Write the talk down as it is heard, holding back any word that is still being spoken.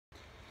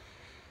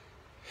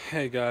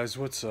Hey guys,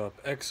 what's up?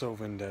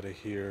 Vendetta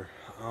here.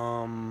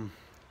 All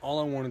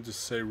I wanted to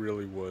say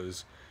really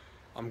was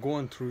I'm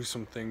going through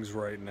some things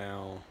right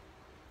now.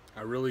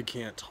 I really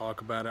can't talk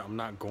about it. I'm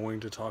not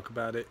going to talk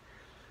about it.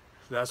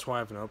 That's why I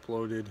haven't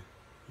uploaded.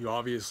 You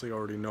obviously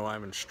already know I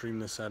haven't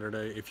streamed this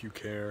Saturday if you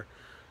care.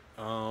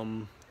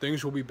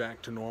 Things will be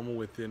back to normal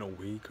within a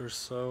week or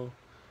so.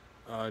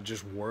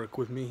 Just work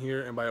with me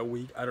here, and by a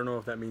week, I don't know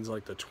if that means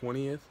like the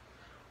 20th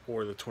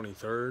or the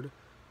 23rd,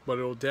 but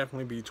it'll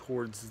definitely be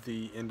towards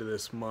the end of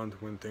this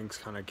month when things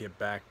kind of get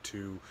back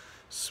to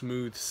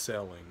smooth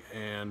sailing.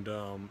 And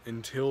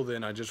until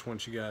then, I just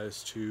want you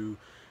guys to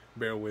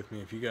bear with me.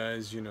 If you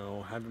guys,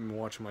 haven't been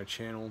watching my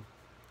channel,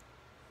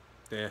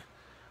 I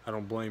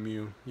don't blame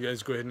you. You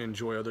guys go ahead and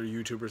enjoy other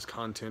YouTubers'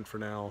 content for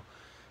now.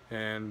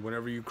 And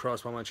whenever you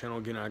cross by my channel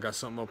again, I got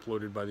something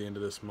uploaded by the end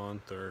of this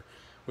month or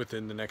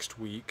within the next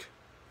week.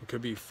 It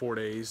could be 4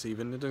 days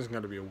even. It doesn't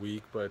got to be a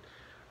week, but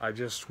I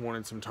just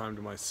wanted some time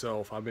to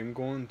myself. I've been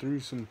going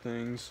through some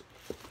things.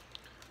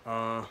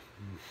 Yeah,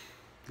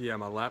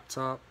 my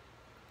laptop.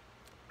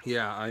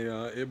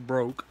 Yeah, it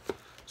broke.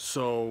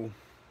 So,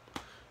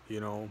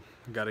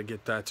 got to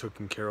get that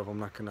taken care of. I'm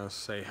not going to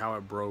say how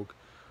it broke,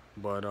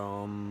 but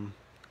I'm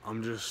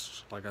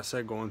just, like I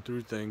said, going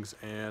through things,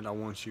 and I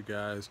want you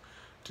guys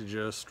to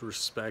just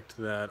respect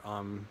that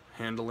I'm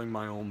handling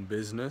my own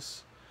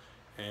business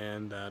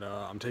and that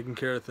I'm taking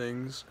care of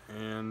things,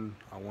 and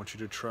I want you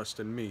to trust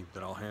in me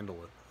that I'll handle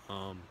it.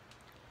 I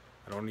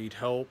don't need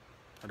help.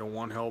 I don't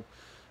want help.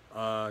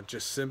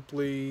 Just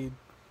simply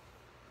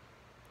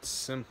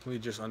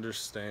just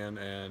understand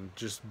and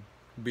just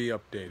be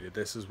updated.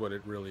 This is what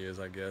it really is,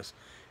 I guess.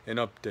 An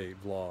update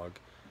vlog,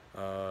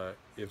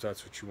 if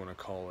that's what you want to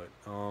call it.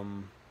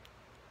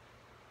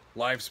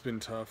 Life's been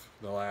tough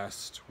the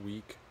last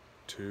week,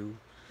 too.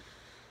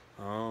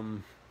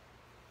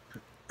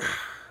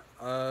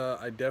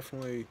 I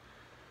definitely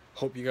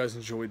hope you guys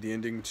enjoyed the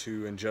ending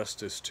to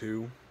Injustice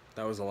 2.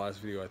 That was the last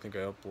video I think I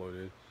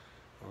uploaded.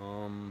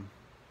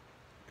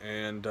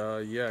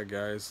 Yeah,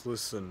 guys,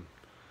 listen.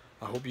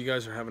 I hope you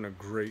guys are having a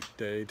great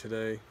day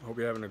today. I hope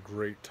you're having a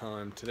great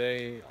time.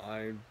 Today,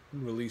 I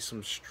released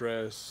some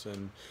stress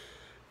and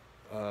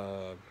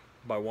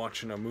by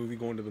watching a movie,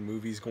 going to the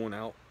movies, going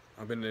out.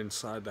 I've been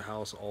inside the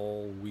house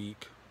all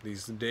week.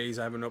 These days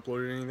I haven't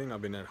uploaded anything.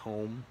 I've been at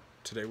home.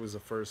 Today was the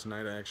first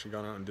night I actually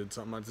got out and did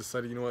something. I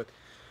decided, you know what?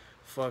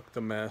 Fuck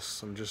the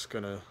mess. I'm just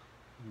gonna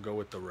go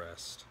with the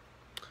rest.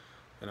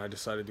 And I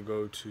decided to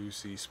go to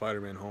see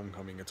Spider-Man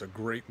Homecoming. It's a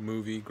great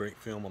movie, great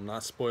film. I'm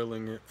not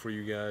spoiling it for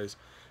you guys,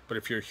 but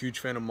if you're a huge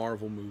fan of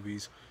Marvel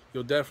movies,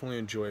 you'll definitely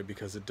enjoy it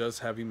because it does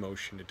have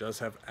emotion, it does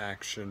have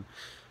action,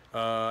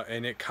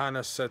 and it kind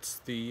of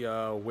sets the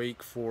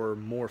wake for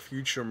more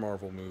future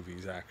Marvel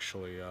movies,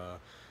 actually.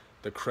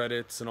 The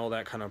credits and all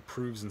that kind of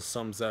proves and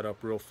sums that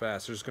up real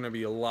fast. There's going to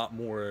be a lot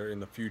more in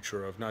the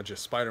future of not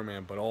just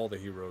Spider-Man, but all the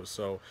heroes.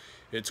 So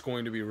it's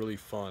going to be really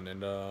fun.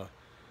 And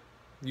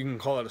you can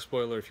call it a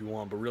spoiler if you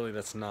want, but really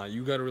that's not.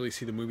 You got to really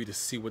see the movie to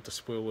see what the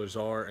spoilers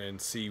are and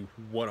see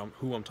who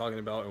I'm talking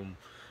about and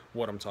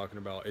what I'm talking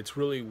about. It's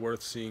really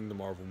worth seeing the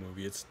Marvel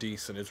movie. It's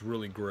decent. It's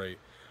really great.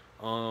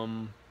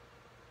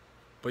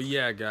 But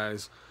yeah,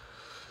 guys,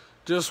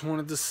 just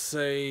wanted to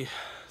say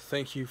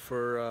thank you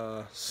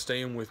for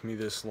staying with me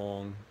this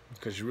long,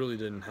 because you really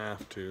didn't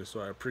have to. So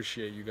I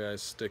appreciate you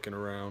guys sticking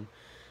around,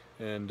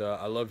 and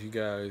I love you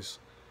guys.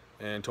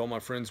 And to all my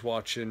friends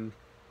watching,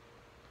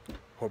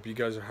 hope you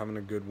guys are having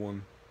a good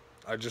one.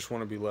 I just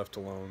want to be left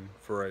alone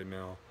for right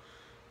now.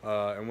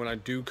 And when I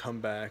do come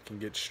back and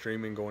get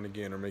streaming going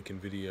again or making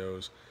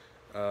videos,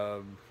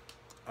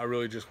 I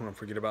really just want to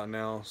forget about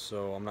now,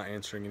 so I'm not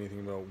answering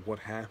anything about what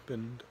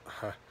happened.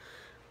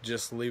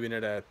 Just leaving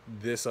it at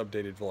this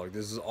updated vlog.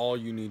 This is all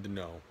you need to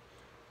know.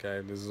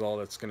 Okay, this is all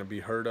that's going to be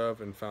heard of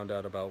and found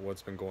out about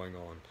what's been going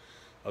on.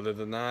 Other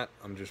than that,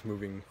 I'm just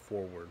moving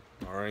forward.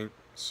 Alright,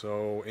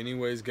 so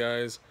anyways,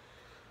 guys,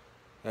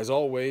 as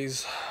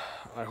always,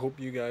 I hope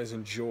you guys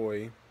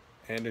enjoy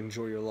and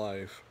enjoy your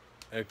life.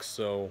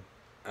 EXO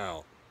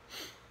out.